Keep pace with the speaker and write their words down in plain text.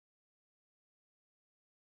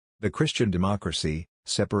The Christian democracy,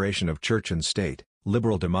 separation of church and state,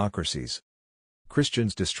 liberal democracies.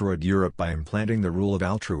 Christians destroyed Europe by implanting the rule of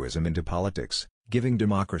altruism into politics, giving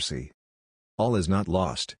democracy. All is not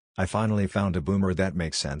lost. I finally found a boomer that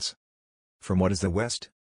makes sense. From What is the West?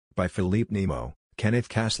 By Philippe Nemo, Kenneth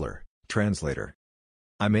Kassler, translator.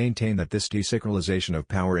 I maintain that this desacralization of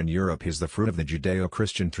power in Europe is the fruit of the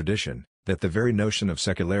Judeo-Christian tradition, that the very notion of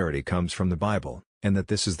secularity comes from the Bible, and that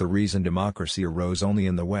this is the reason democracy arose only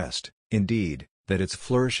in the West, indeed, that its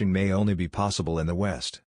flourishing may only be possible in the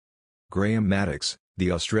West. Graham Maddux,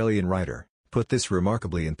 the Australian writer, put this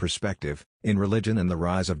remarkably in perspective, in Religion and the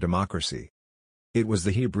Rise of Democracy. It was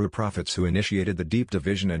the Hebrew prophets who initiated the deep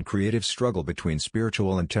division and creative struggle between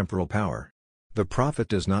spiritual and temporal power. The prophet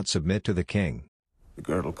does not submit to the king. The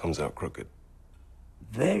girdle comes out crooked.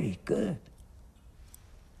 Very good.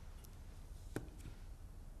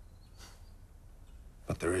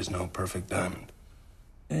 But there is no perfect diamond.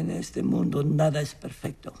 En este mundo nada es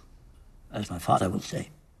perfecto, as my father will say.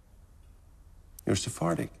 You're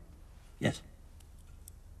Sephardic. Yes,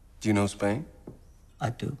 Do you know Spain? I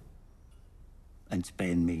do. And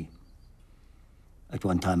Spain me. At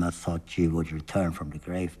one time I thought she would return from the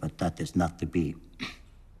grave, but that is not to be.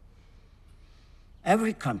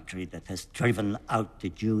 Every country that has driven out the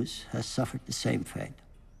Jews has suffered the same fate.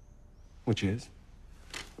 Which is?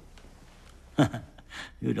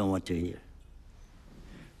 You don't want to hear.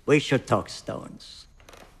 We should talk stones.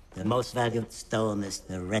 The most valued stone is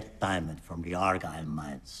the red diamond from the Argyle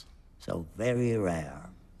mines. So very rare.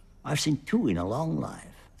 I've seen two in a long life.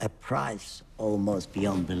 A price almost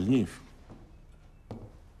beyond belief.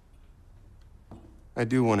 I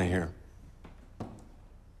do want to hear.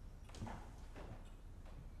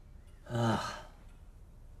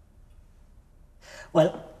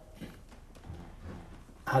 Well,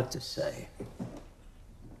 how to say?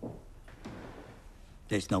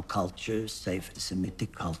 There's no culture save the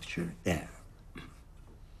Semitic culture there.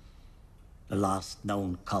 The last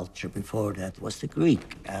known culture before that was the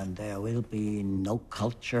Greek, and there will be no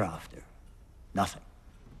culture after. Nothing.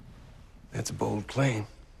 That's a bold claim.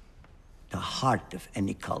 The heart of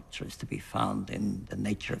any culture is to be found in the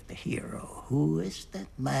nature of the hero. Who is that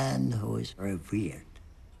man who is revered?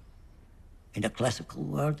 In the classical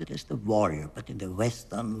world, it is the warrior, but in the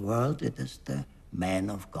Western world, it is the man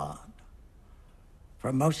of God.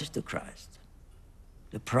 From Moses to Christ,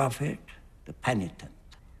 the prophet, the penitent.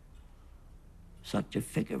 Such a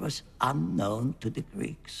figure was unknown to the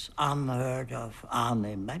Greeks, unheard of,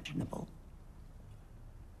 unimaginable.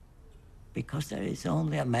 Because there is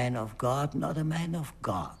only a man of God, not a man of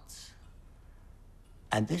gods.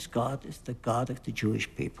 And this God is the God of the Jewish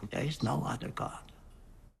people. There is no other God.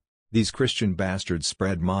 These Christian bastards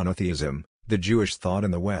spread monotheism, the Jewish thought in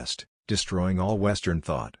the West, destroying all Western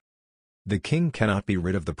thought. The king cannot be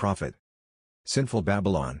rid of the prophet. Sinful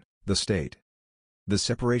Babylon, the state. The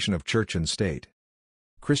separation of church and state.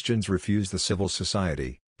 Christians refuse the civil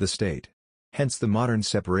society, the state. Hence the modern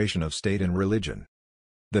separation of state and religion.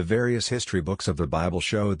 The various history books of the Bible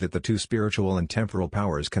show that the two spiritual and temporal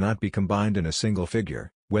powers cannot be combined in a single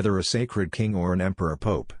figure, whether a sacred king or an emperor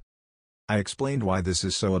pope. I explained why this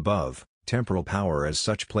is so above. Temporal power as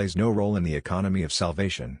such plays no role in the economy of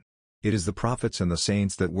salvation. It is the prophets and the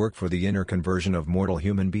saints that work for the inner conversion of mortal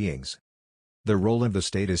human beings. The role of the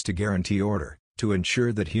state is to guarantee order, to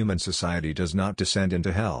ensure that human society does not descend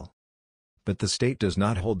into hell. But the state does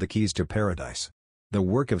not hold the keys to paradise. The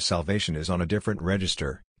work of salvation is on a different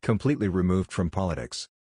register, completely removed from politics.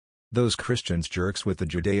 Those Christians jerks with the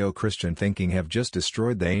Judeo-Christian thinking have just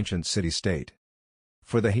destroyed the ancient city-state.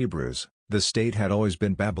 For the Hebrews, the state had always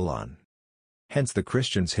been Babylon. Hence the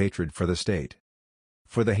Christians' hatred for the state.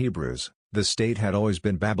 For the Hebrews, the state had always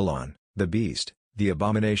been Babylon, the beast, the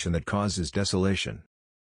abomination that causes desolation.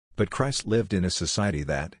 But Christ lived in a society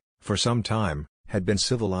that, for some time, had been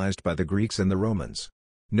civilized by the Greeks and the Romans.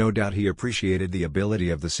 No doubt he appreciated the ability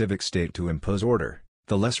of the civic state to impose order,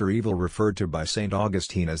 the lesser evil referred to by St.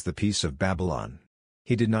 Augustine as the peace of Babylon.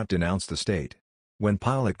 He did not denounce the state. When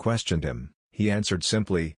Pilate questioned him, he answered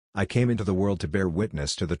simply, "I came into the world to bear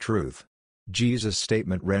witness to the truth." Jesus'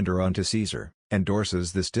 statement "Render unto Caesar"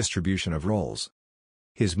 endorses this distribution of roles.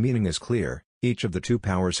 His meaning is clear: each of the two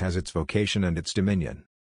powers has its vocation and its dominion.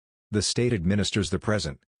 The state administers the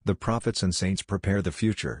present, the prophets and saints prepare the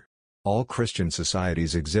future. All Christian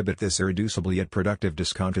societies exhibit this irreducible yet productive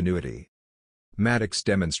discontinuity. Maddux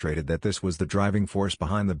demonstrated that this was the driving force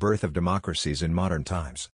behind the birth of democracies in modern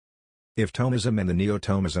times. If Thomism and the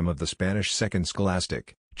Neo-Thomism of the Spanish Second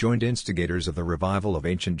Scholastic, joint instigators of the revival of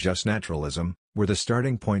ancient just naturalism, were the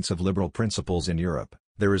starting points of liberal principles in Europe,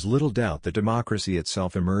 there is little doubt that democracy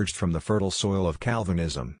itself emerged from the fertile soil of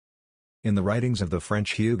Calvinism. In the writings of the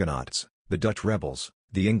French Huguenots, the Dutch rebels,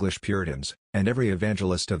 the English Puritans, and every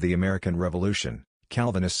evangelist of the American Revolution,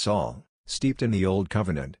 Calvinists all, steeped in the Old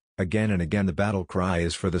Covenant, again and again the battle cry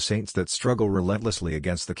is for the saints that struggle relentlessly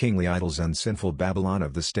against the kingly idols and sinful Babylon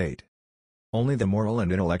of the state. Only the moral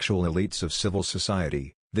and intellectual elites of civil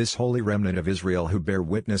society, this holy remnant of Israel who bear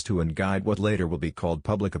witness to and guide what later will be called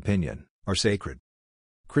public opinion, are sacred.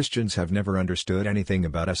 Christians have never understood anything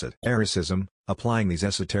about esotericism, applying these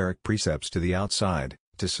esoteric precepts to the outside,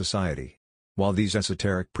 to society. While these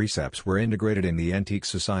esoteric precepts were integrated in the antique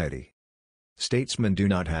society. Statesmen do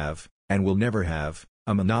not have, and will never have,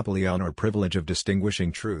 a monopoly on or privilege of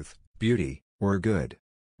distinguishing truth, beauty, or good.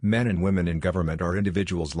 Men and women in government are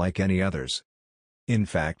individuals like any others. In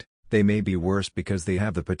fact, they may be worse because they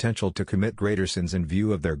have the potential to commit greater sins in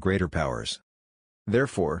view of their greater powers.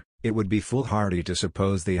 Therefore, it would be foolhardy to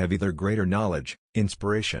suppose they have either greater knowledge,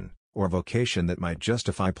 inspiration, or vocation that might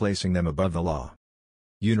justify placing them above the law.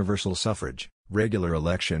 Universal suffrage, regular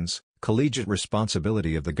elections, collegiate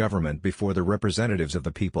responsibility of the government before the representatives of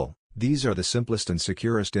the people, these are the simplest and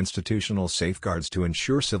securest institutional safeguards to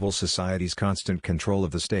ensure civil society's constant control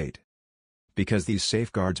of the state. Because these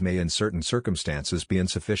safeguards may in certain circumstances be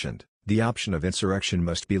insufficient, the option of insurrection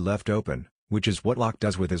must be left open, which is what Locke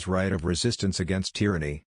does with his right of resistance against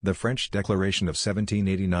tyranny. The French Declaration of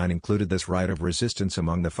 1789 included this right of resistance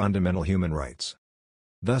among the fundamental human rights.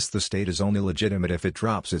 Thus the state is only legitimate if it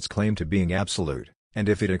drops its claim to being absolute, and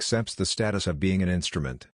if it accepts the status of being an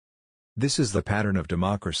instrument. This is the pattern of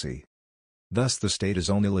democracy. Thus the state is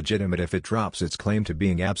only legitimate if it drops its claim to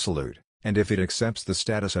being absolute, and if it accepts the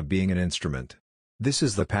status of being an instrument. This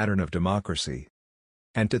is the pattern of democracy.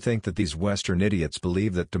 And to think that these Western idiots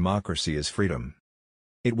believe that democracy is freedom.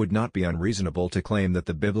 It would not be unreasonable to claim that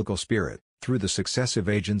the biblical spirit, through the successive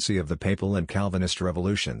agency of the papal and Calvinist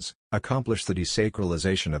revolutions, accomplished the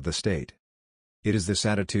desacralization of the state. It is this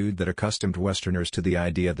attitude that accustomed Westerners to the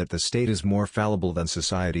idea that the state is more fallible than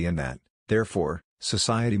society and that, therefore,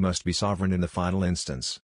 society must be sovereign in the final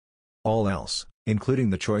instance. All else,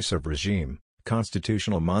 including the choice of regime,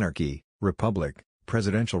 constitutional monarchy, republic,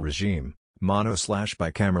 presidential regime,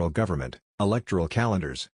 mono/bicameral government, electoral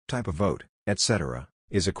calendars, type of vote, etc.,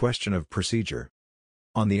 is a question of procedure.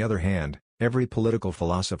 On the other hand, every political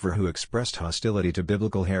philosopher who expressed hostility to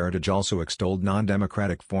biblical heritage also extolled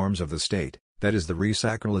non-democratic forms of the state, that is the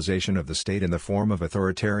resacralization of the state in the form of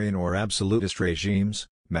authoritarian or absolutist regimes,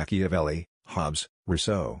 Machiavelli, Hobbes,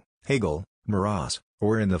 Rousseau, Hegel, Maurras,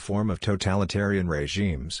 or in the form of totalitarian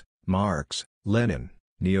regimes, Marx, Lenin,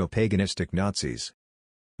 neo-paganistic Nazis.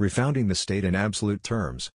 Refounding the state in absolute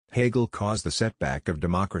terms, Hegel caused the setback of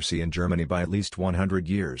democracy in Germany by at least 100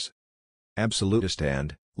 years. Absolutist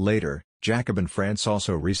and, later, Jacobin France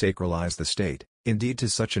also resacralized the state, indeed to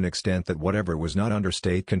such an extent that whatever was not under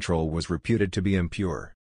state control was reputed to be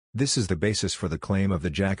impure. This is the basis for the claim of the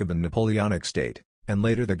Jacobin Napoleonic state, and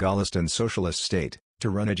later the Gaullist and socialist state, to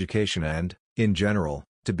run education and, in general,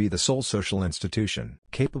 to be the sole social institution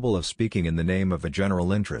capable of speaking in the name of the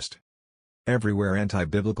general interest. Everywhere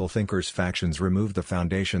anti-biblical thinkers' factions removed the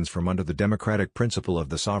foundations from under the democratic principle of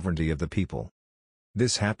the sovereignty of the people.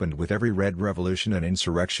 This happened with every Red Revolution and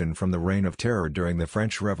insurrection from the Reign of Terror during the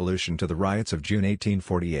French Revolution to the riots of June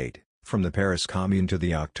 1848, from the Paris Commune to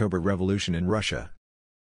the October Revolution in Russia.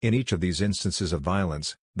 In each of these instances of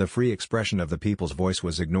violence, the free expression of the people's voice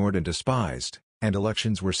was ignored and despised, and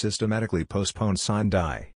elections were systematically postponed sine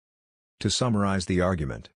die. To summarize the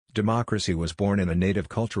argument, democracy was born in a native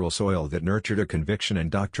cultural soil that nurtured a conviction and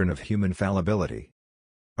doctrine of human fallibility.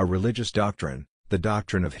 A religious doctrine, the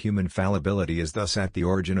doctrine of human fallibility, is thus at the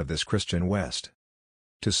origin of this Christian West.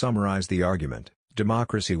 To summarize the argument,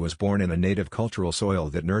 democracy was born in a native cultural soil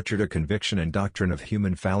that nurtured a conviction and doctrine of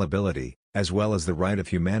human fallibility, as well as the right of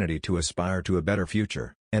humanity to aspire to a better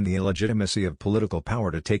future, and the illegitimacy of political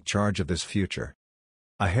power to take charge of this future.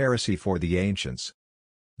 A heresy for the ancients.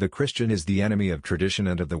 The Christian is the enemy of tradition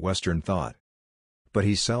and of the Western thought. But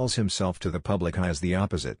he sells himself to the public eye as the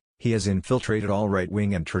opposite. He has infiltrated all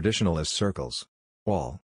right-wing and traditionalist circles.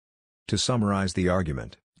 To summarize the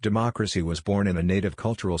argument, democracy was born in a native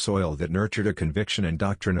cultural soil that nurtured a conviction and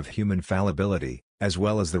doctrine of human fallibility, as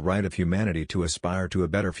well as the right of humanity to aspire to a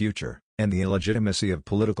better future, and the illegitimacy of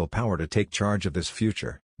political power to take charge of this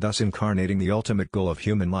future, thus incarnating the ultimate goal of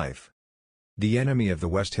human life. The enemy of the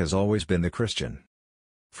West has always been the Christian.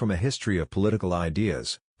 From A History of Political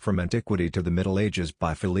Ideas, From Antiquity to the Middle Ages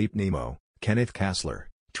by Philippe Nemo, Kenneth Kassler,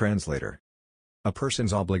 translator. A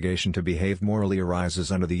person's obligation to behave morally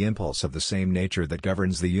arises under the impulse of the same nature that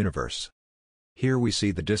governs the universe. Here we see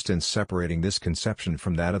the distance separating this conception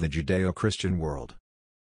from that of the Judeo-Christian world.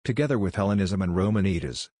 Together with Hellenism and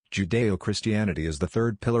Romanitas, Judeo-Christianity is the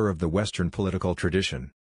third pillar of the Western political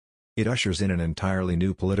tradition. It ushers in an entirely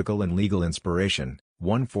new political and legal inspiration,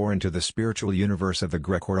 one foreign to the spiritual universe of the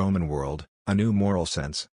Greco-Roman world, a new moral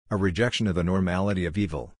sense, a rejection of the normality of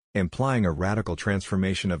evil, implying a radical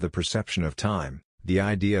transformation of the perception of time, the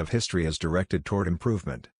idea of history as directed toward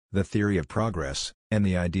improvement, the theory of progress, and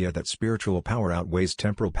the idea that spiritual power outweighs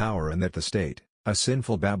temporal power and that the state, a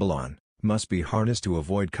sinful Babylon, must be harnessed to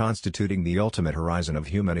avoid constituting the ultimate horizon of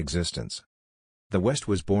human existence. The West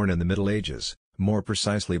was born in the Middle Ages, more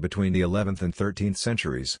precisely between the 11th and 13th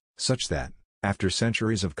centuries, such that, after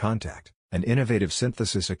centuries of contact, an innovative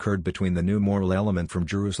synthesis occurred between the new moral element from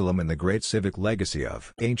Jerusalem and the great civic legacy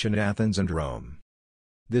of ancient Athens and Rome.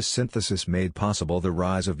 This synthesis made possible the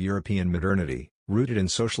rise of European modernity, rooted in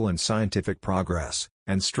social and scientific progress,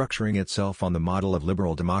 and structuring itself on the model of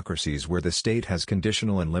liberal democracies where the state has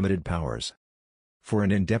conditional and limited powers. For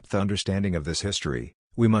an in-depth understanding of this history,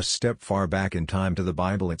 we must step far back in time to the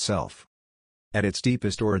Bible itself. At its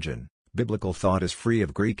deepest origin, biblical thought is free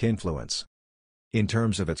of Greek influence. In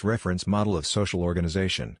terms of its reference model of social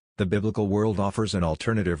organization, the biblical world offers an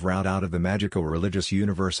alternative route out of the magical religious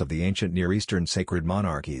universe of the ancient Near Eastern sacred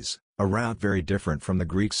monarchies, a route very different from the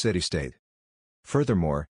Greek city-state.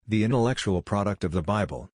 Furthermore, the intellectual product of the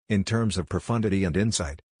Bible, in terms of profundity and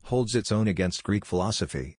insight, holds its own against Greek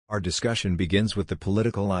philosophy. Our discussion begins with the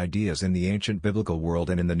political ideas in the ancient biblical world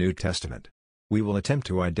and in the New Testament. We will attempt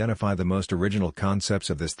to identify the most original concepts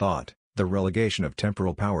of this thought, the relegation of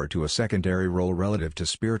temporal power to a secondary role relative to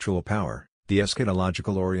spiritual power, the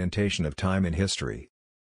eschatological orientation of time in history.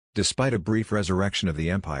 Despite a brief resurrection of the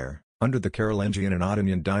empire, under the Carolingian and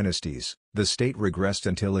Ottonian dynasties, the state regressed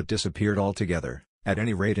until it disappeared altogether, at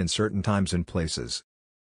any rate in certain times and places.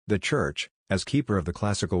 The Church, as keeper of the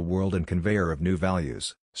classical world and conveyor of new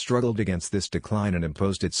values, struggled against this decline and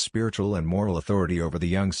imposed its spiritual and moral authority over the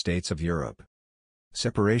young states of Europe.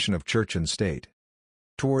 Separation of Church and State.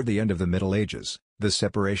 Toward the end of the Middle Ages, the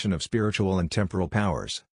separation of spiritual and temporal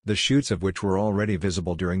powers, the shoots of which were already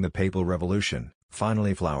visible during the Papal Revolution,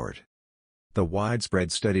 finally flowered. The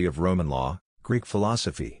widespread study of Roman law, Greek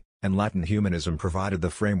philosophy, and Latin humanism provided the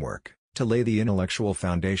framework to lay the intellectual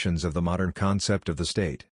foundations of the modern concept of the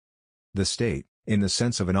state. The state, in the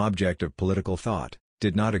sense of an object of political thought,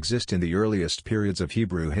 did not exist in the earliest periods of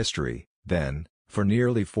Hebrew history. Then, for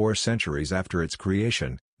nearly 4 centuries after its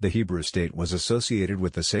creation, the Hebrew state was associated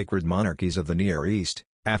with the sacred monarchies of the Near East.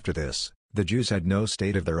 After this, the Jews had no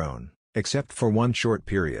state of their own, except for one short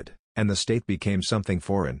period, and the state became something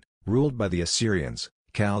foreign, ruled by the Assyrians,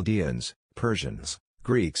 Chaldeans, Persians,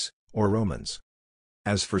 Greeks, or Romans.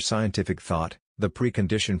 As for scientific thought, the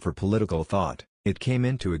precondition for political thought, it came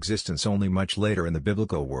into existence only much later in the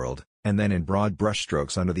biblical world, and then in broad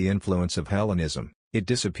brushstrokes under the influence of Hellenism. It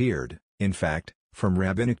disappeared, in fact, from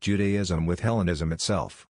Rabbinic Judaism with Hellenism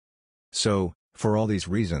itself. So, for all these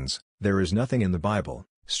reasons, there is nothing in the Bible,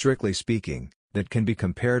 strictly speaking, that can be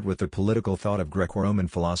compared with the political thought of Greco-Roman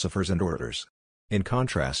philosophers and orators. In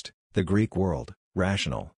contrast, the Greek world,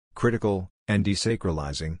 rational, critical, and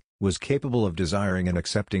desacralizing, was capable of desiring and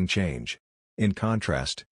accepting change. In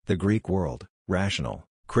contrast, the Greek world, rational,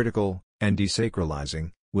 critical, and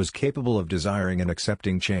desacralizing, was capable of desiring and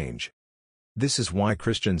accepting change. This is why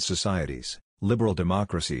Christian societies, liberal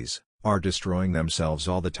democracies, are destroying themselves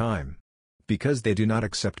all the time. Because they do not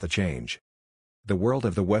accept the change. The world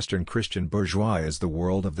of the Western Christian bourgeois is the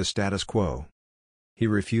world of the status quo. He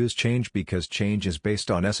refused change because change is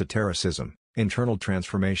based on esotericism, internal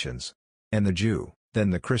transformations. And the Jew, then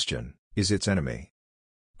the Christian, is its enemy.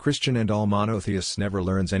 Christian and all monotheists never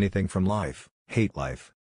learns anything from life, hate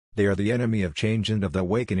life. They are the enemy of change and of the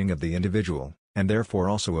awakening of the individual, and therefore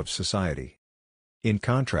also of society. In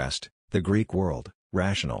contrast, the Greek world,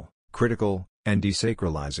 rational, critical, and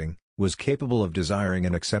desacralizing, was capable of desiring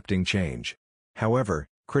and accepting change. However,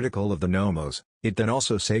 critical of the nomos, it then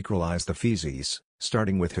also sacralized the physis,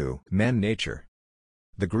 starting with who? Man nature.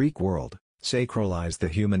 The Greek world, sacralized the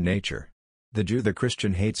human nature. The Jew the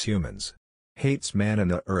Christian hates humans. Hates man and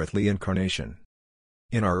the earthly incarnation.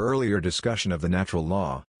 In our earlier discussion of the natural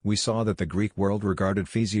law, we saw that the Greek world regarded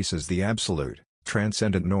physis as the absolute,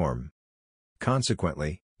 transcendent norm.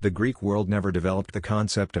 Consequently, the Greek world never developed the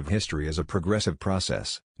concept of history as a progressive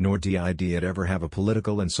process, nor did it ever have a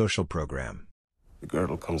political and social program. The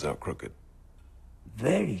girdle comes out crooked.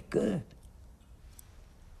 Very good.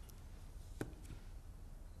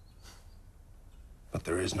 But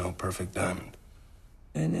there is no perfect diamond.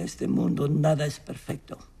 En este mundo nada es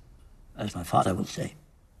perfecto, as my father would say.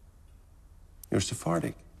 You're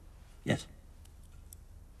Sephardic. Yes,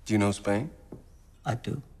 Do you know Spain? I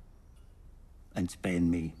do. and Spain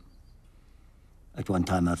me. At one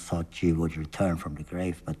time I thought she would return from the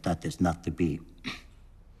grave, but that is not to be.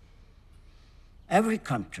 Every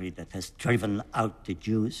country that has driven out the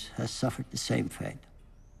Jews has suffered the same fate.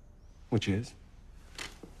 Which is?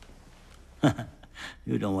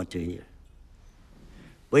 You don't want to hear.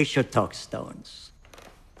 We should talk stones.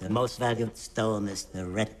 The most valued stone is the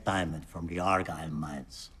red diamond from the Argyle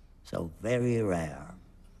mines. So very rare.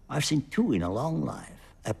 I've seen two in a long life.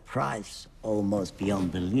 A price almost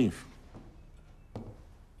beyond belief.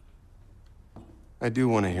 I do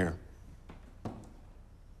want to hear.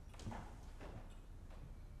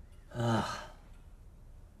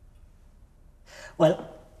 Well,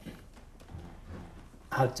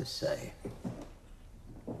 how to say?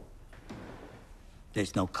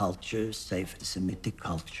 There's no culture save the Semitic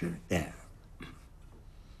culture there.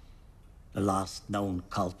 The last known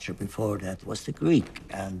culture before that was the Greek,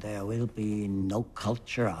 and there will be no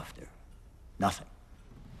culture after. Nothing.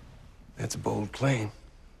 That's a bold claim.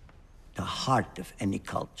 The heart of any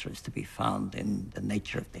culture is to be found in the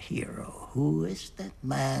nature of the hero. Who is that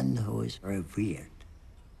man who is revered?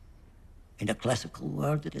 In the classical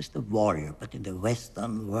world, it is the warrior, but in the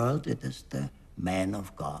Western world, it is the man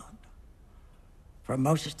of God. From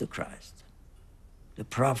Moses to Christ, the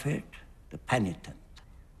prophet, the penitent.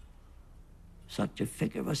 Such a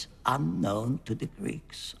figure was unknown to the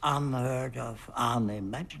Greeks, unheard of,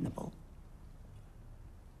 unimaginable.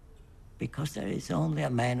 Because there is only a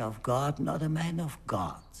man of God, not a man of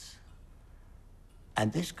gods.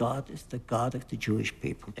 And this God is the God of the Jewish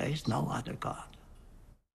people. There is no other God.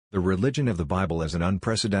 The religion of the Bible is an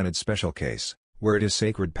unprecedented special case, where it is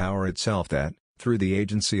sacred power itself that, through the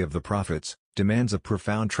agency of the prophets, demands a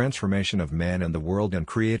profound transformation of man and the world and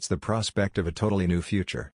creates the prospect of a totally new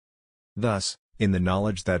future. Thus, in the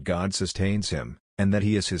knowledge that God sustains him, and that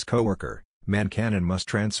he is his co-worker, man can and must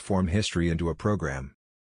transform history into a program.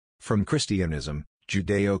 From Christianism,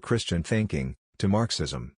 Judeo-Christian thinking, to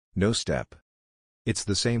Marxism, no step. It's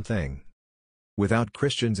the same thing. Without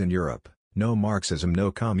Christians in Europe, no Marxism,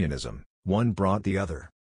 no communism, one brought the other.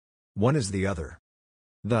 One is the other.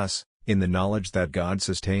 Thus, in the knowledge that God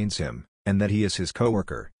sustains him, and that he is his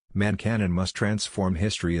co-worker, man can and must transform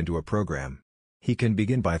history into a program. He can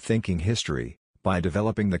begin by thinking history, by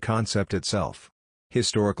developing the concept itself.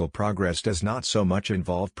 Historical progress does not so much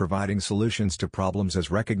involve providing solutions to problems as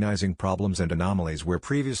recognizing problems and anomalies where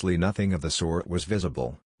previously nothing of the sort was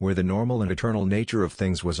visible, where the normal and eternal nature of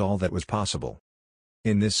things was all that was possible.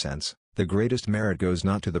 In this sense, the greatest merit goes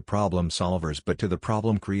not to the problem solvers but to the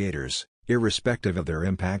problem creators, irrespective of their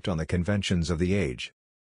impact on the conventions of the age.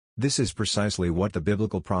 This is precisely what the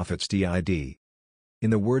biblical prophets did. In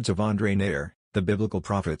the words of André Nair, the biblical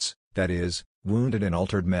prophets, that is, wounded and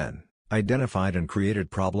altered men, identified and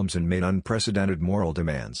created problems and made unprecedented moral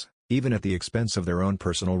demands, even at the expense of their own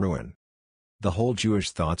personal ruin. The whole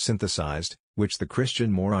Jewish thought synthesized, which the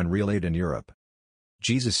Christian moron relayed in Europe.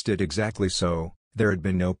 Jesus did exactly so. There had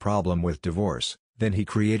been no problem with divorce, then he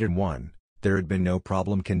created one. There had been no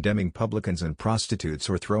problem condemning publicans and prostitutes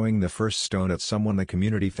or throwing the first stone at someone the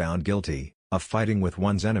community found guilty, of fighting with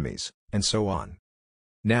one's enemies, and so on.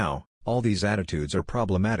 Now, all these attitudes are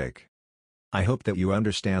problematic. I hope that you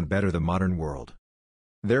understand better the modern world.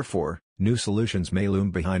 Therefore, new solutions may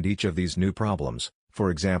loom behind each of these new problems, for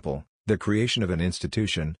example, the creation of an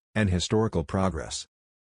institution, and historical progress.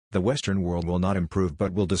 The Western world will not improve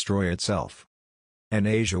but will destroy itself. And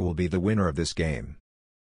Asia will be the winner of this game.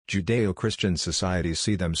 Judeo-Christian societies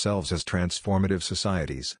see themselves as transformative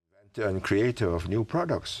societies. And creator of new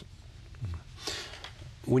products.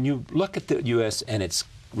 When you look at the U.S. and its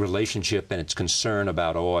relationship and its concern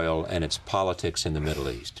about oil and its politics in the Middle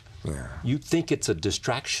East, you think it's a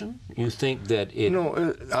distraction? You think that it...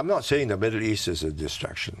 No, I'm not saying the Middle East is a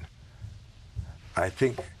distraction. I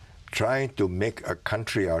think trying to make a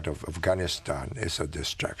country out of Afghanistan is a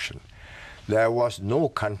distraction. There was no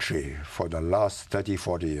country for the last 30,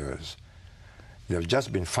 40 years. They've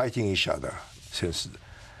just been fighting each other since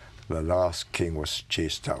the last king was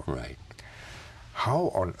chased out. Right.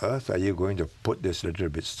 How on earth are you going to put these little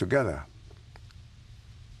bits together?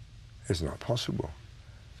 It's not possible.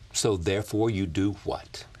 So therefore you do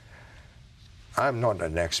what? I'm not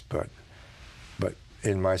an expert, but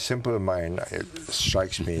in my simple mind, it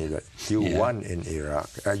strikes me that you won in Iraq,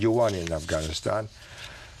 you won in Afghanistan,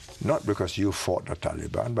 not because you fought the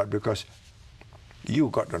Taliban, but because you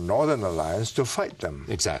got the Northern Alliance to fight them.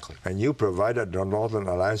 Exactly. And you provided the Northern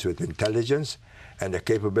Alliance with intelligence and the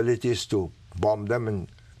capabilities to bomb them and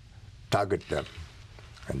target them.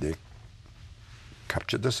 And they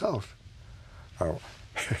captured the South. Now,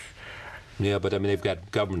 Yeah, but I mean, they've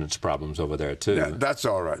got governance problems over there, too. Yeah, that's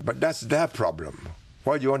all right, but that's their problem.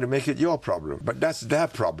 Why do you want to make it your problem? But that's their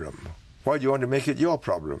problem. Why do you want to make it your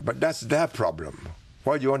problem? But that's their problem.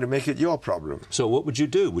 Why do you want to make it your problem? So what would you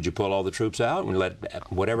do? Would you pull all the troops out and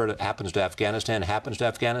let whatever happens to Afghanistan happens to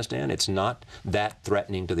Afghanistan? It's not that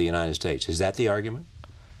threatening to the United States. Is that the argument?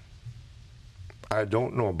 I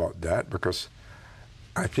don't know about that, because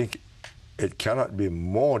I think it cannot be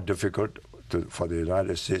more difficult for the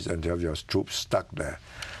United States than to have your troops stuck there.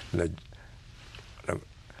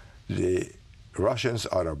 The Russians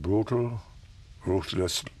are a brutal,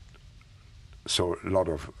 ruthless, so a lot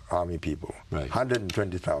of army people. Right.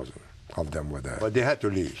 120,000 of them were there. But they had to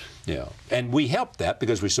leave. Yeah. And we helped that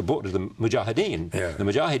because we supported the Mujahideen. Yeah. The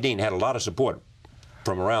Mujahideen had a lot of support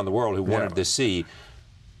from around the world who wanted to see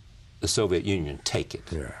the Soviet Union take it.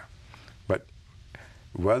 Yeah. But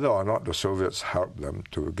whether or not the Soviets helped them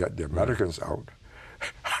to get the Americans out,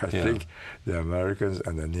 I think the Americans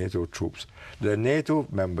and the NATO troops, the NATO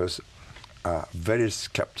members are very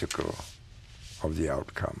skeptical of the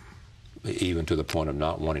outcome. Even to the point of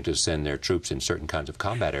not wanting to send their troops in certain kinds of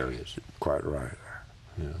combat areas. Quite right.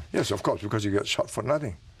 Yeah. Yes, of course, because you get shot for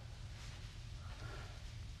nothing.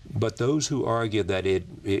 But those who argue that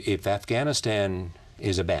if Afghanistan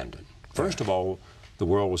is abandoned, first of all, the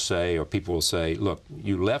world will say, or people will say, look,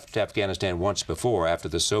 you left Afghanistan once before after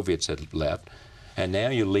the Soviets had left, and now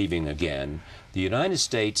you're leaving again. The United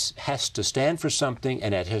States has to stand for something,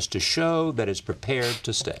 and it has to show that it's prepared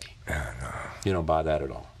to stay. Yeah, no. You don't buy that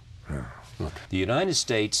at all. No. Look, the United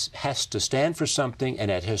States has to stand for something, and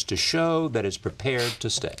it has to show that it's prepared to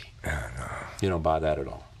stay. Yeah, no. You don't buy that at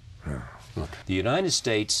all. No. Look, the United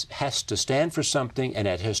States has to stand for something, and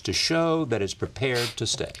it has to show that it's prepared to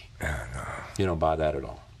stay. Yeah, no. You don't buy that at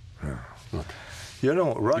all. No. Look, You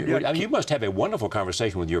know, you must have a wonderful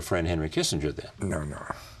conversation with your friend Henry Kissinger then. No, no.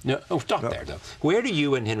 No, oh, stop there, though. Where do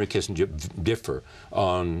you and Henry Kissinger differ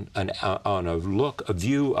on a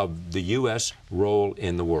view of the U.S. role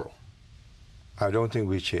in the world? I don't think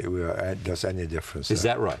there's any difference. Is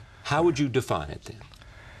that right? How would you define it then?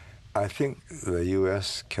 I think the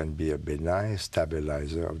U.S. can be a benign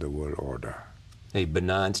stabilizer of the world order. A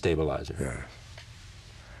benign stabilizer. Yes.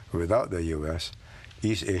 Without the U.S.,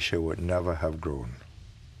 East Asia would never have grown.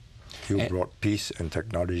 You brought peace and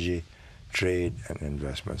technology, trade and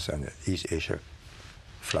investments, and East Asia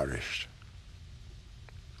flourished.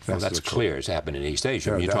 That's clear. It's happened in East Asia.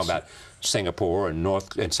 Yeah, I mean, you're talking about Singapore and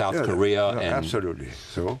North and South Korea. No, and absolutely.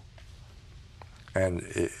 So, and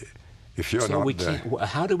if you're not there,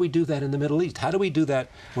 how do we do that in the Middle East? How do we do that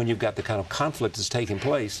when you've got the kind of conflict that's taking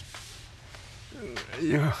place?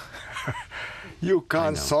 You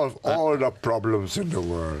can't solve all the problems in the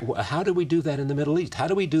world. How do we do that in the Middle East? How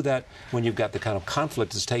do we do that when you've got the kind of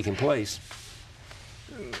conflict that's taking place?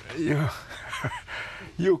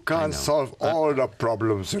 You can't solve all the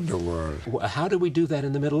problems in the world. How do we do that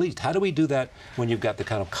in the Middle East? How do we do that when you've got the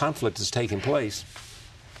kind of conflict that's taking place?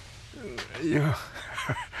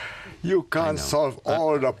 You can't solve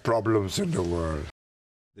all the problems in the world.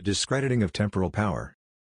 The discrediting of temporal power.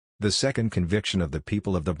 The second conviction of the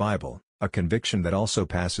people of the Bible, a conviction that also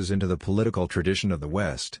passes into the political tradition of the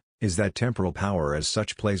West, is that temporal power as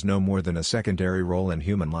such plays no more than a secondary role in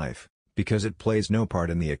human life, because it plays no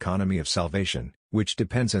part in the economy of salvation, which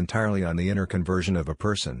depends entirely on the inner conversion of a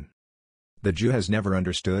person. The Jew has never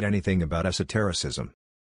understood anything about esotericism.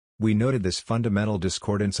 We noted this fundamental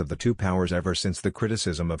discordance of the two powers ever since the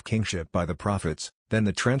criticism of kingship by the prophets, then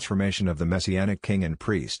the transformation of the messianic king and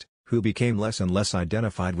priest, who became less and less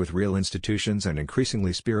identified with real institutions and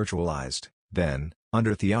increasingly spiritualized, then,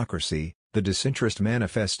 under theocracy, the disinterest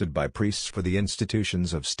manifested by priests for the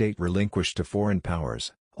institutions of state relinquished to foreign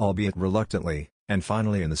powers, albeit reluctantly, and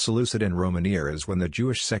finally in the Seleucid and Roman eras when the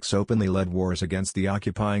Jewish sects openly led wars against the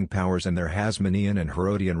occupying powers and their Hasmonean and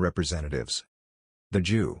Herodian representatives. The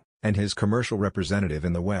Jew, and his commercial representative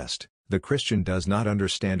in the West, the Christian, does not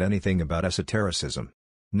understand anything about esotericism.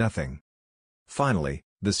 Nothing. Finally,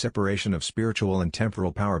 the separation of spiritual and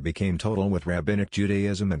temporal power became total with Rabbinic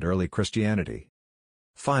Judaism and early Christianity.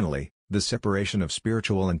 Finally, the separation of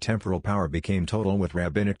spiritual and temporal power became total with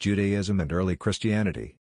Rabbinic Judaism and early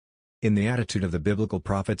Christianity. In the attitude of the biblical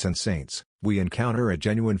prophets and saints, we encounter a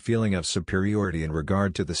genuine feeling of superiority in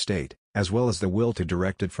regard to the state, as well as the will to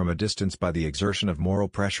direct it from a distance by the exertion of moral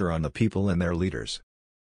pressure on the people and their leaders.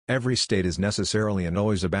 Every state is necessarily and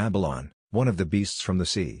always a Babylon, one of the beasts from the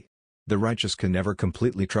sea. The righteous can never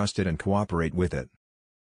completely trust it and cooperate with it.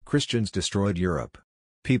 Christians destroyed Europe.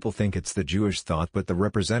 People think it's the Jewish thought, but the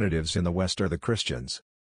representatives in the West are the Christians.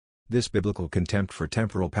 This biblical contempt for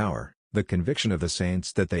temporal power, The conviction of the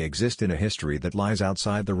saints that they exist in a history that lies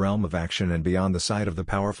outside the realm of action and beyond the sight of the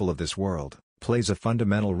powerful of this world, plays a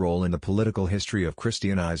fundamental role in the political history of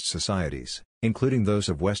Christianized societies, including those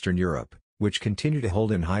of Western Europe, which continue to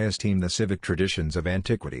hold in high esteem the civic traditions of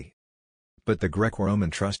antiquity. But the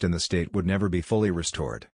Greco-Roman trust in the state would never be fully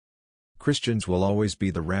restored. Christians will always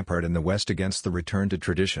be the rampart in the West against the return to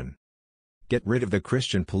tradition. Get rid of the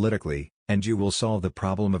Christian politically, and you will solve the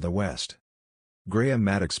problem of the West. Graham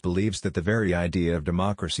Maddox believes that the very idea of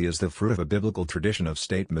democracy is the fruit of a biblical tradition of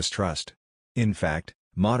state mistrust. In fact,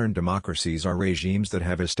 modern democracies are regimes that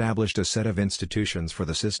have established a set of institutions for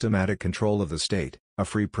the systematic control of the state, a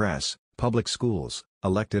free press, public schools,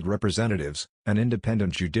 elected representatives, an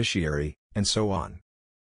independent judiciary, and so on.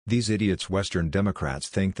 These idiots Western Democrats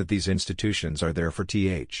think that these institutions are there for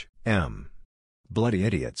THM. Bloody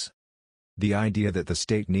idiots. The idea that the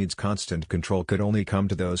state needs constant control could only come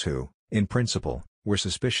to those who, in principle, were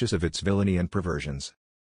suspicious of its villainy and perversions.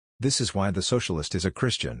 This is why the socialist is a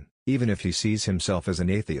Christian. Even if he sees himself as an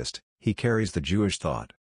atheist, he carries the Jewish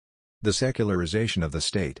thought. The secularization of the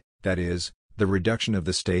state, that is, the reduction of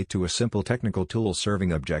the state to a simple technical tool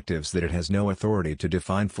serving objectives that it has no authority to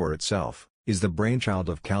define for itself, is the brainchild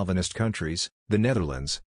of Calvinist countries, the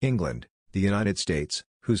Netherlands, England, the United States,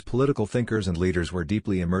 whose political thinkers and leaders were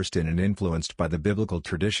deeply immersed in and influenced by the biblical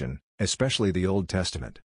tradition, especially the Old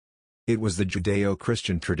Testament. It was the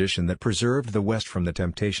Judeo-Christian tradition that preserved the West from the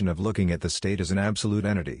temptation of looking at the state as an absolute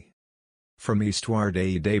entity. From Histoire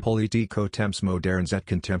des idées politiques temps modernes et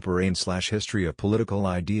contemporains / History of Political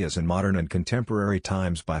Ideas in Modern and Contemporary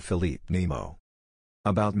Times by Philippe Nemo.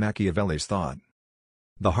 About Machiavelli's thought.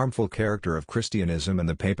 The harmful character of Christianism and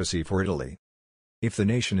the papacy for Italy. If the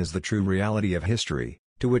nation is the true reality of history,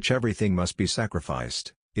 to which everything must be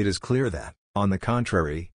sacrificed, it is clear that, on the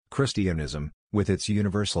contrary, Christianism, with its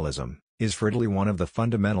universalism, is for Italy one of the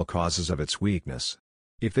fundamental causes of its weakness.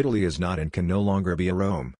 If Italy is not and can no longer be a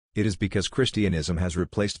Rome, it is because Christianism has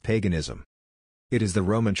replaced paganism. It is the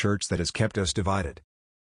Roman Church that has kept us divided.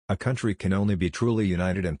 A country can only be truly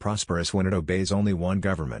united and prosperous when it obeys only one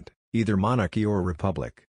government, either monarchy or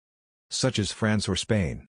republic. Such as France or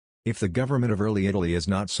Spain. If the government of early Italy is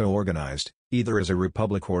not so organized, either as a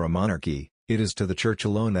republic or a monarchy, it is to the Church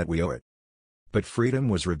alone that we owe it. But freedom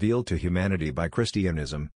was revealed to humanity by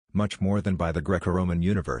Christianism, much more than by the Greco-Roman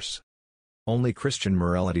universe. Only Christian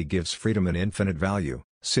morality gives freedom an infinite value,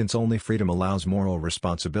 since only freedom allows moral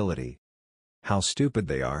responsibility. How stupid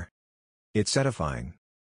they are. It's edifying.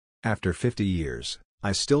 After 50 years,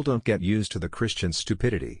 I still don't get used to the Christian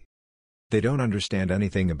stupidity. They don't understand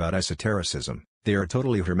anything about esotericism, they are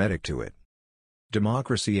totally hermetic to it.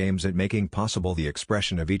 Democracy aims at making possible the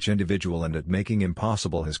expression of each individual and at making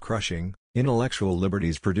impossible his crushing. Intellectual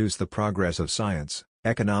liberties produce the progress of science,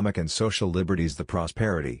 economic and social liberties the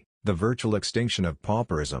prosperity, the virtual extinction of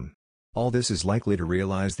pauperism. All this is likely to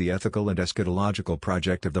realize the ethical and eschatological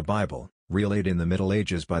project of the Bible, relayed in the Middle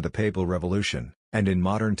Ages by the Papal Revolution, and in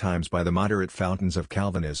modern times by the moderate fountains of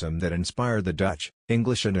Calvinism that inspired the Dutch,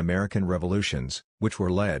 English and American revolutions, which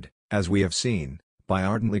were led, as we have seen, by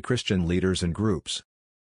ardently Christian leaders and groups.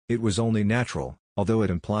 It was only natural, although it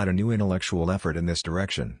implied a new intellectual effort in this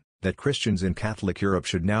direction, that Christians in Catholic Europe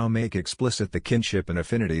should now make explicit the kinship and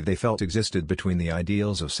affinity they felt existed between the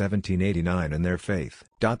ideals of 1789 and their faith.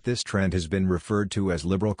 This trend has been referred to as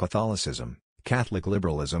liberal Catholicism, Catholic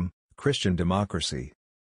liberalism, Christian democracy.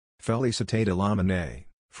 Félicité de Lamennais,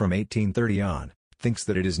 from 1830 on, thinks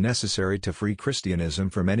that it is necessary to free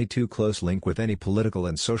Christianism from any too close link with any political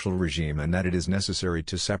and social regime and that it is necessary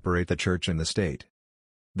to separate the Church and the state.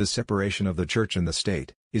 The separation of the Church and the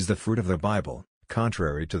state is the fruit of the Bible,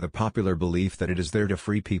 contrary to the popular belief that it is there to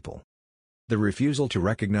free people. The refusal to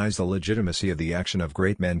recognize the legitimacy of the action of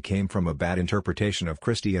great men came from a bad interpretation of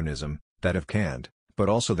Christianism, that of Kant, but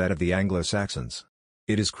also that of the Anglo-Saxons.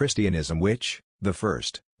 It is Christianism which, the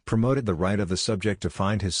first, promoted the right of the subject to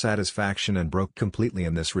find his satisfaction and broke completely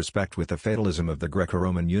in this respect with the fatalism of the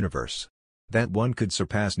Greco-Roman universe. That one could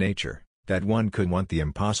surpass nature, that one could want the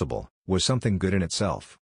impossible, was something good in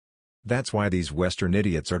itself. That's why these Western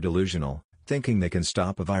idiots are delusional, thinking they can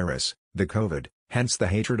stop a virus, the COVID, hence the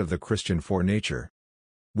hatred of the Christian for nature.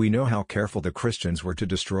 We know how careful the Christians were to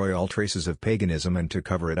destroy all traces of paganism and to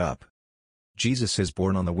cover it up. Jesus is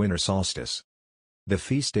born on the winter solstice. The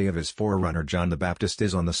feast day of his forerunner John the Baptist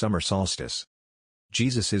is on the summer solstice.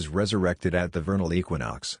 Jesus is resurrected at the vernal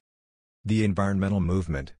equinox. The environmental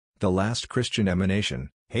movement, the last Christian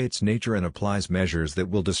emanation, hates nature and applies measures that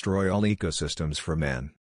will destroy all ecosystems for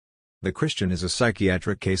man. The Christian is a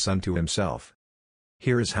psychiatric case unto himself.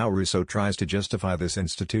 Here is how Rousseau tries to justify this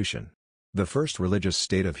institution. The first religious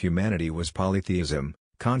state of humanity was polytheism,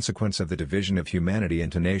 consequence of the division of humanity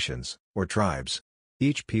into nations, or tribes.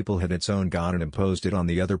 Each people had its own god and imposed it on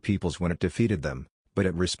the other peoples when it defeated them, but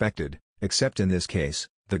it respected, except in this case,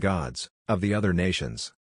 the gods of the other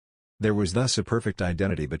nations. There was thus a perfect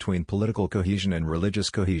identity between political cohesion and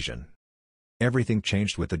religious cohesion. Everything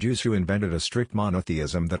changed with the Jews, who invented a strict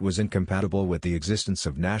monotheism that was incompatible with the existence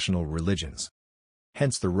of national religions.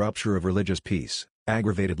 Hence the rupture of religious peace,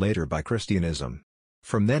 aggravated later by Christianism.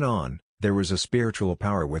 From then on, there was a spiritual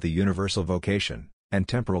power with a universal vocation, and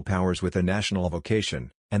temporal powers with a national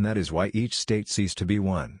vocation, and that is why each state ceased to be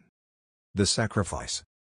one. The sacrifice.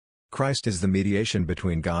 Christ is the mediation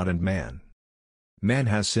between God and man. Man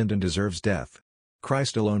has sinned and deserves death.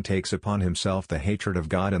 Christ alone takes upon himself the hatred of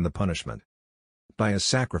God and the punishment. By his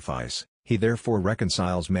sacrifice, he therefore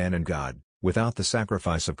reconciles man and God. Without the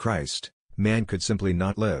sacrifice of Christ, man could simply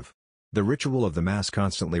not live. The ritual of the Mass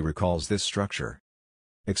constantly recalls this structure.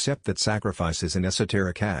 Except that sacrifice is an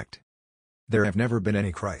esoteric act. There have never been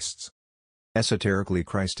any Christs. Esoterically,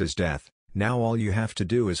 Christ is death. Now all you have to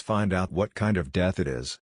do is find out what kind of death it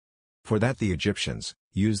is. For that the Egyptians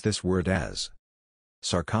use this word as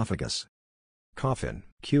sarcophagus, coffin,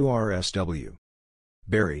 QRSW,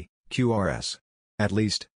 bury, QRS. At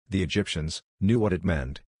least, the Egyptians knew what it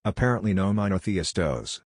meant, apparently no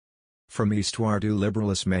monotheistos. From Histoire du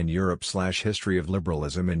Liberalisme en Europe / History of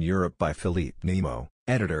Liberalism in Europe by Philippe Nemo,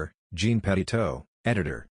 editor, Jean Petitot,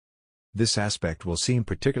 editor. This aspect will seem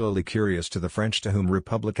particularly curious to the French, to whom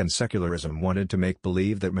Republican secularism wanted to make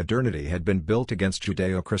believe that modernity had been built against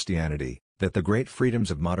Judeo-Christianity, that the great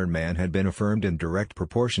freedoms of modern man had been affirmed in direct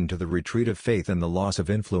proportion to the retreat of faith and the loss of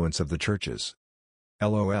influence of the churches.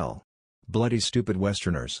 LOL. Bloody stupid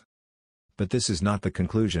Westerners. But this is not the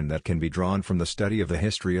conclusion that can be drawn from the study of the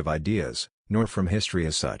history of ideas, nor from history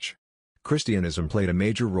as such. Christianism played a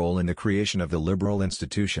major role in the creation of the liberal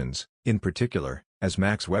institutions. In particular, as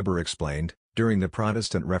Max Weber explained, during the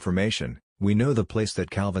Protestant Reformation, we know the place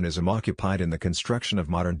that Calvinism occupied in the construction of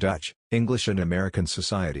modern Dutch, English and American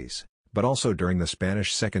societies, but also during the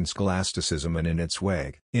Spanish Second Scholasticism and in its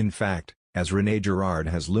wake. In fact, as René Girard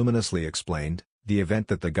has luminously explained, the event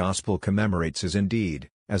that the Gospel commemorates is indeed,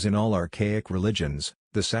 as in all archaic religions,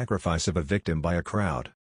 the sacrifice of a victim by a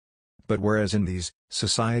crowd. But whereas in these,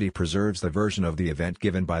 society preserves the version of the event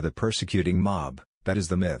given by the persecuting mob, that is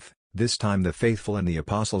the myth, this time the faithful and the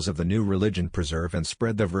apostles of the new religion preserve and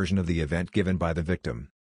spread the version of the event given by the victim.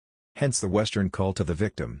 Hence the Western cult of the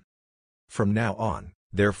victim. From now on,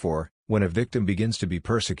 therefore, when a victim begins to be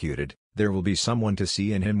persecuted, there will be someone to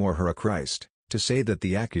see in him or her a Christ, to say that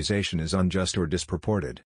the accusation is unjust or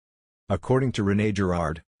disproported. According to René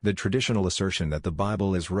Girard, the traditional assertion that the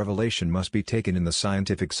Bible is revelation must be taken in the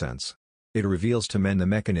scientific sense. It reveals to men the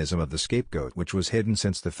mechanism of the scapegoat which was hidden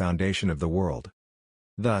since the foundation of the world.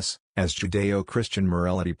 Thus, as Judeo-Christian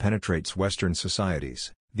morality penetrates Western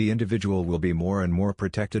societies, the individual will be more and more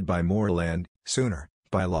protected by moral and, sooner,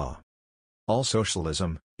 by law. All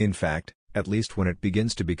socialism, in fact, at least when it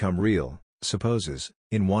begins to become real, supposes,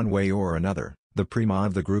 in one way or another, the prima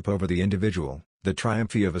of the group over the individual, the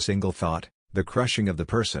triumph of a single thought, the crushing of the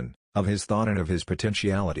person, of his thought and of his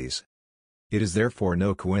potentialities. It is therefore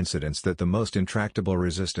no coincidence that the most intractable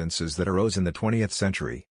resistances that arose in the 20th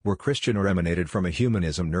century, were Christian or emanated from a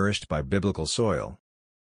humanism nourished by biblical soil.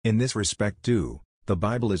 In this respect too, the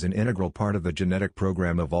Bible is an integral part of the genetic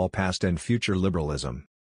program of all past and future liberalism.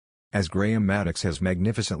 As Graham Maddox has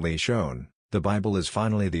magnificently shown, the Bible is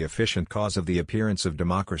finally the efficient cause of the appearance of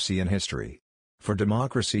democracy in history. For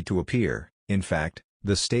democracy to appear, in fact,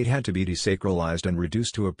 the state had to be desacralized and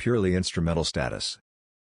reduced to a purely instrumental status.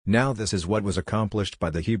 Now this is what was accomplished by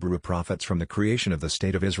the Hebrew prophets from the creation of the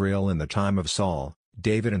state of Israel in the time of Saul,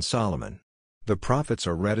 David and Solomon. The prophets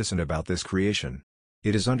are reticent about this creation.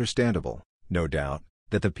 It is understandable, no doubt,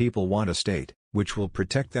 that the people want a state, which will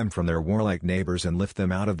protect them from their warlike neighbors and lift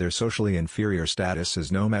them out of their socially inferior status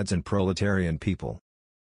as nomads and proletarian people.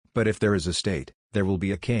 But if there is a state, there will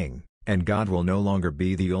be a king, and God will no longer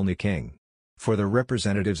be the only king. For the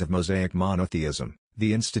representatives of Mosaic monotheism,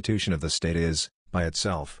 the institution of the state is, by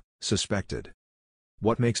itself, suspected.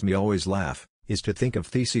 What makes me always laugh, is to think of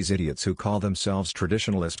theses idiots who call themselves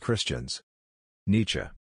traditionalist Christians. Nietzsche.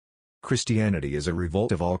 Christianity is a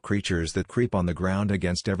revolt of all creatures that creep on the ground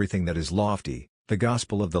against everything that is lofty, the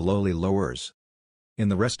gospel of the lowly lowers. In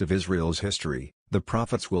the rest of Israel's history, the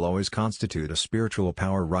prophets will always constitute a spiritual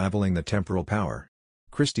power rivaling the temporal power.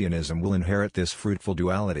 Christianism will inherit this fruitful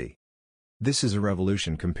duality. This is a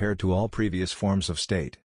revolution compared to all previous forms of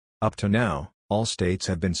state. Up to now, all states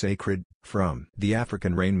have been sacred, from the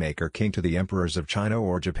African rainmaker king to the emperors of China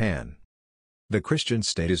or Japan. The Christian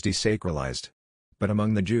state is desacralized. But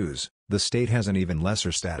among the Jews, the state has an even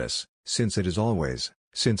lesser status, since it is always,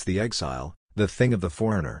 since the exile, the thing of the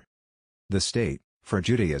foreigner. The state, for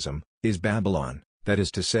Judaism, is Babylon, that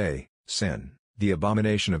is to say, sin, the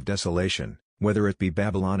abomination of desolation, whether it be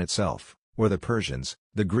Babylon itself, or the Persians,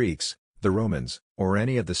 the Greeks, the Romans, or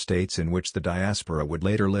any of the states in which the diaspora would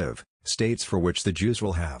later live, states for which the Jews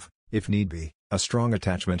will have, if need be, a strong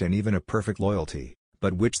attachment and even a perfect loyalty,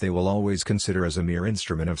 but which they will always consider as a mere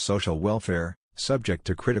instrument of social welfare, subject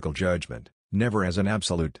to critical judgment, never as an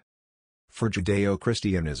absolute. For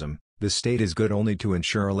Judeo-Christianism, the state is good only to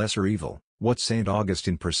ensure a lesser evil, what St.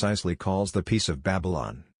 Augustine precisely calls the peace of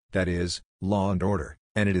Babylon, that is, law and order,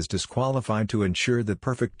 and it is disqualified to ensure the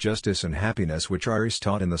perfect justice and happiness which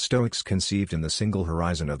Aristotle and the Stoics conceived in the single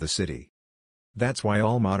horizon of the city. That's why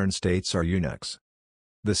all modern states are eunuchs.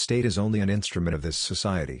 The state is only an instrument of this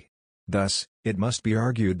society. Thus, it must be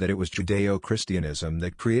argued that it was Judeo-Christianism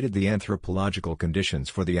that created the anthropological conditions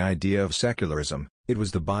for the idea of secularism. It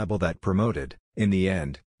was the Bible that promoted, in the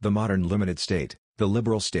end, the modern limited state, the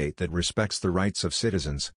liberal state that respects the rights of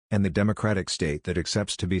citizens, and the democratic state that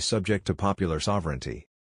accepts to be subject to popular sovereignty.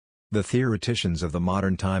 The theoreticians of the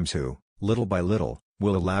modern times who, little by little,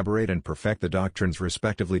 will elaborate and perfect the doctrines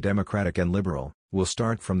respectively democratic and liberal, will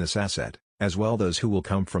start from this asset, as well those who will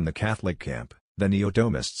come from the Catholic camp, the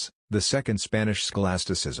Neo-Thomists, the Second Spanish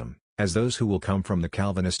Scholasticism, as those who will come from the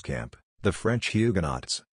Calvinist camp, the French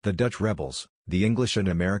Huguenots, the Dutch rebels, the English and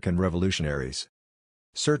American revolutionaries.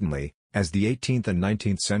 Certainly, as the 18th and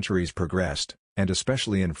 19th centuries progressed, and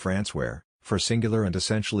especially in France where, for singular and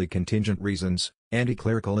essentially contingent reasons,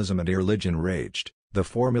 anti-clericalism and irreligion raged, the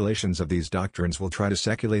formulations of these doctrines will try to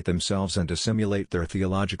seculate themselves and to simulate their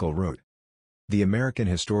theological root. The American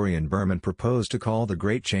historian Berman proposed to call the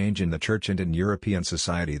great change in the Church and in European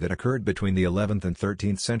society that occurred between the 11th and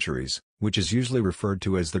 13th centuries, which is usually referred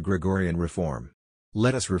to as the Gregorian Reform.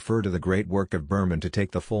 Let us refer to the great work of Berman to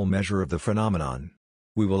take the full measure of the phenomenon.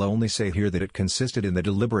 We will only say here that it consisted in the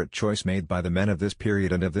deliberate choice made by the men of this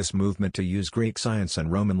period and of this movement to use Greek science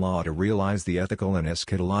and Roman law to realize the ethical and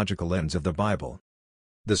eschatological ends of the Bible.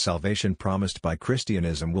 The salvation promised by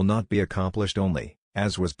Christianism will not be accomplished only,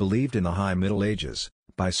 as was believed in the High Middle Ages,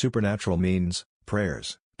 by supernatural means,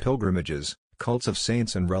 prayers, pilgrimages, cults of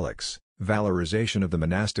saints and relics, valorization of the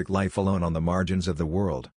monastic life alone on the margins of the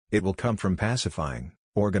world. It will come from pacifying,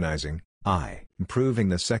 organizing, improving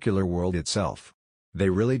the secular world itself. They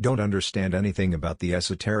really don't understand anything about the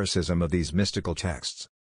esotericism of these mystical texts.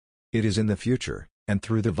 It is in the future, and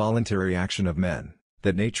through the voluntary action of men,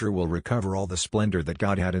 that nature will recover all the splendor that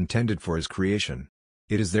God had intended for his creation.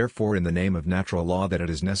 It is therefore in the name of natural law that it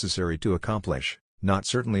is necessary to accomplish, not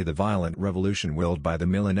certainly the violent revolution willed by the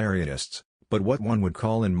millenarianists, but what one would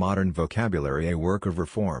call in modern vocabulary a work of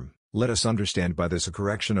reform. Let us understand by this a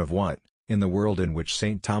correction of what, in the world in which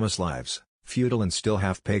St. Thomas lives, feudal and still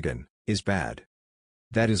half-pagan, is bad.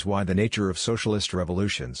 That is why the nature of socialist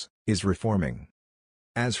revolutions is reforming.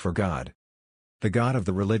 As for God, the God of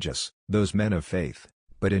the religious, those men of faith,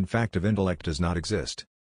 but in fact of intellect does not exist.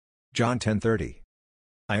 John 10:30.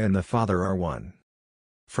 I and the Father are one.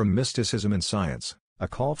 From Mysticism and Science, a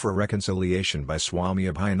call for reconciliation by Swami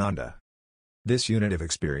Abhayananda. This unit of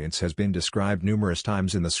experience has been described numerous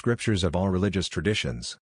times in the scriptures of all religious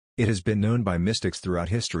traditions. It has been known by mystics throughout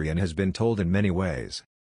history and has been told in many ways.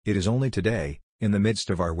 It is only today, in the midst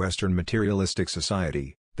of our Western materialistic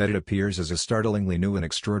society, that it appears as a startlingly new and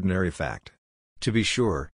extraordinary fact. To be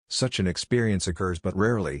sure, such an experience occurs but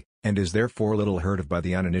rarely, and is therefore little heard of by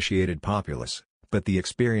the uninitiated populace, but the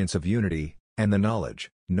experience of unity, and the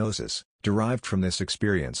knowledge, gnosis, derived from this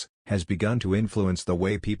experience, has begun to influence the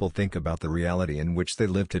way people think about the reality in which they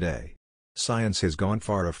live today. Science has gone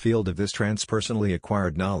far afield of this transpersonally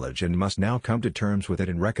acquired knowledge and must now come to terms with it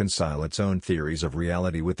and reconcile its own theories of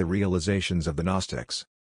reality with the realizations of the Gnostics.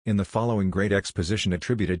 In the following great exposition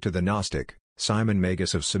attributed to the Gnostic, Simon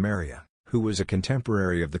Magus of Samaria, who was a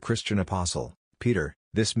contemporary of the Christian apostle, Peter,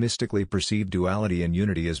 this mystically perceived duality and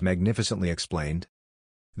unity is magnificently explained.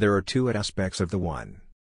 There are two aspects of the one.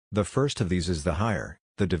 The first of these is the higher,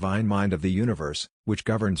 the divine mind of the universe, which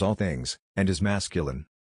governs all things, and is masculine.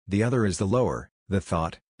 The other is the lower, the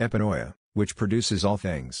thought, epinoia, which produces all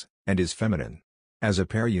things, and is feminine. As a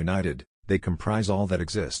pair united, they comprise all that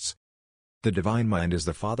exists. The divine mind is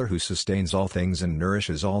the Father who sustains all things and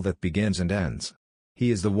nourishes all that begins and ends.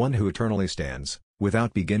 He is the one who eternally stands,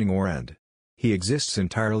 without beginning or end. He exists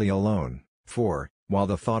entirely alone, for, while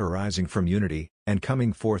the thought arising from unity, and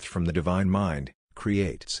coming forth from the divine mind,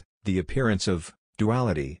 creates the appearance of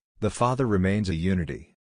duality, the Father remains a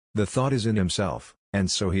unity. The thought is in himself, and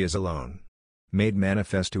so he is alone. Made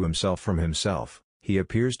manifest to himself from himself, he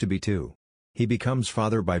appears to be two. He becomes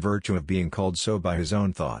father by virtue of being called so by his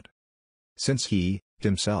own thought. Since he,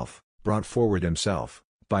 himself, brought forward himself,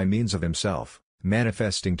 by means of himself,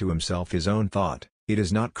 manifesting to himself his own thought, it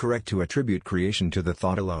is not correct to attribute creation to the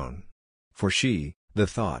thought alone. For she, the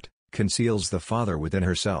thought, conceals the Father within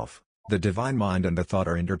herself. The divine mind and the thought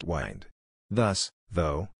are intertwined. Thus,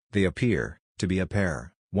 though they appear to be a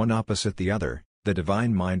pair, one opposite the other, the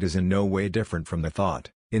divine mind is in no way different from the thought,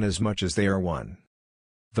 inasmuch as they are one.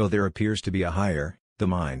 Though there appears to be a higher, the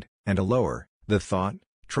mind, and a lower, the thought,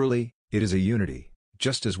 truly, it is a unity,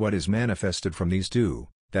 just as what is manifested from these two,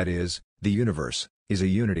 that is, the universe, is a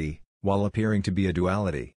unity, while appearing to be a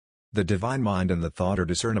duality. The divine mind and the thought are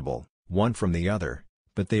discernible, one from the other,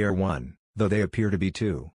 but they are one, though they appear to be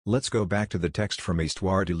two. Let's go back to the text from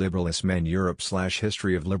Histoire du Liberalisme en Europe /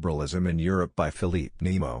 History of Liberalism in Europe by Philippe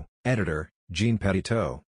Nemo, editor, Jean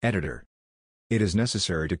Petitot, editor. It is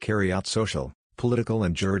necessary to carry out social, political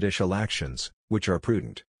and juridical actions, which are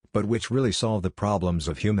prudent, but which really solve the problems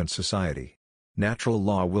of human society. Natural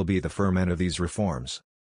law will be the ferment of these reforms.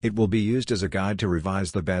 It will be used as a guide to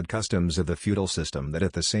revise the bad customs of the feudal system that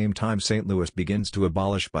at the same time St. Louis begins to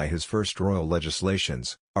abolish by his first royal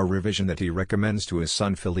legislations, a revision that he recommends to his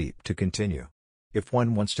son Philippe to continue. If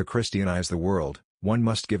one wants to Christianize the world, one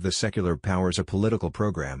must give the secular powers a political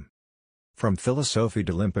program. From Philosophie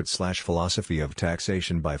de l'impôt / Philosophy of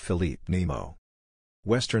Taxation by Philippe Nemo.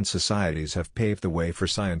 Western societies have paved the way for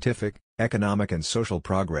scientific, economic and social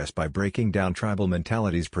progress by breaking down tribal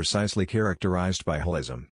mentalities precisely characterized by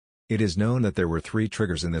holism. It is known that there were three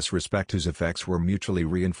triggers in this respect whose effects were mutually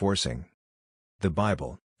reinforcing. The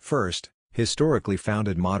Bible, first, historically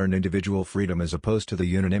founded modern individual freedom as opposed to the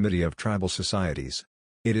unanimity of tribal societies.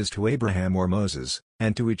 It is to Abraham or Moses,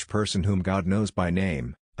 and to each person whom God knows by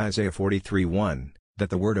name, Isaiah 43:1, that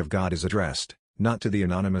the word of God is addressed, not to the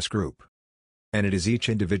anonymous group. And it is each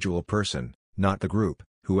individual person, not the group,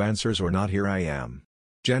 who answers or not here I am.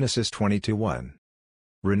 Genesis 22:1.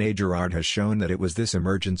 René Girard has shown that it was this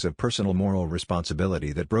emergence of personal moral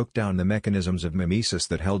responsibility that broke down the mechanisms of mimesis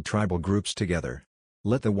that held tribal groups together.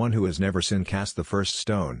 Let the one who has never sinned cast the first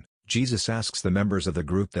stone, Jesus asks the members of the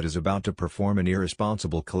group that is about to perform an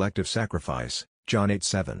irresponsible collective sacrifice, John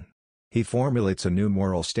 8:7. He formulates a new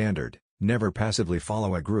moral standard: never passively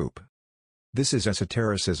follow a group. This is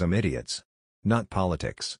esotericism, idiots. Not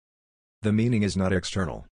politics. The meaning is not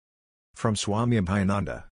external. From Swami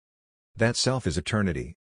Abhayananda. That self is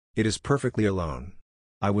eternity. It is perfectly alone.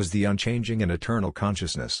 I was the unchanging and eternal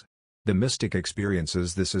consciousness. The mystic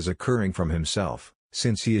experiences this as occurring from himself,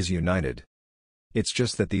 since he is united. It's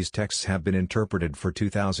just that these texts have been interpreted for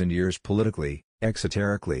 2,000 years politically,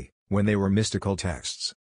 exoterically, when they were mystical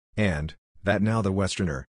texts. And, that now the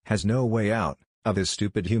Westerner, has no way out, of his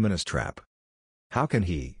stupid humanist trap. How can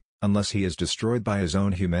he, unless he is destroyed by his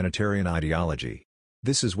own humanitarian ideology?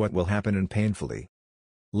 This is what will happen, and painfully.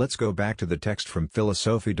 Let's go back to the text from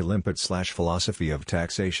Philosophie de l'impôt / Philosophy of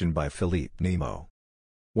Taxation by Philippe Nemo.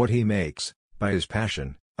 What he makes, by his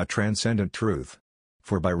passion, a transcendent truth.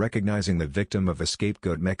 For by recognizing the victim of a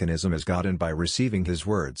scapegoat mechanism as God and by receiving his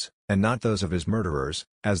words, and not those of his murderers,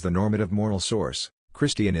 as the normative moral source,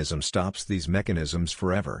 Christianism stops these mechanisms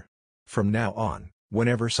forever. From now on,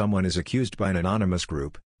 whenever someone is accused by an anonymous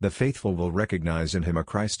group, the faithful will recognize in him a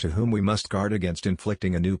Christ to whom we must guard against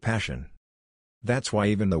inflicting a new passion. That's why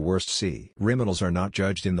even the worst criminals are not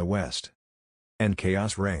judged in the West. And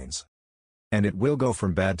chaos reigns. And it will go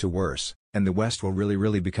from bad to worse, and the West will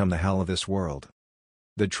really become the hell of this world.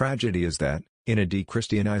 The tragedy is that, in a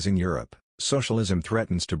de-Christianizing Europe, socialism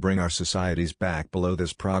threatens to bring our societies back below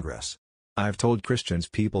this progress. I've told Christians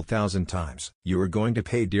people 1,000 times, you are going to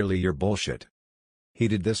pay dearly your bullshit. He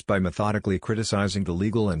did this by methodically criticizing the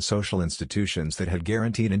legal and social institutions that had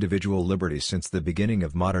guaranteed individual liberty since the beginning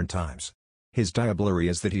of modern times. His diablerie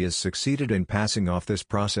is that he has succeeded in passing off this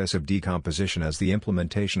process of decomposition as the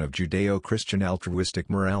implementation of Judeo-Christian altruistic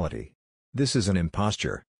morality. This is an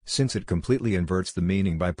imposture, since it completely inverts the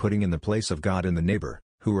meaning by putting in the place of God and the neighbor,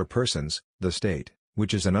 who are persons, the state,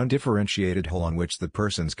 which is an undifferentiated whole on which the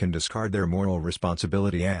persons can discard their moral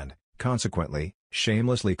responsibility and, consequently,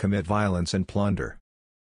 shamelessly commit violence and plunder.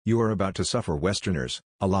 You are about to suffer, Westerners,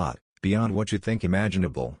 a lot, beyond what you think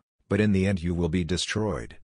imaginable, but in the end you will be destroyed.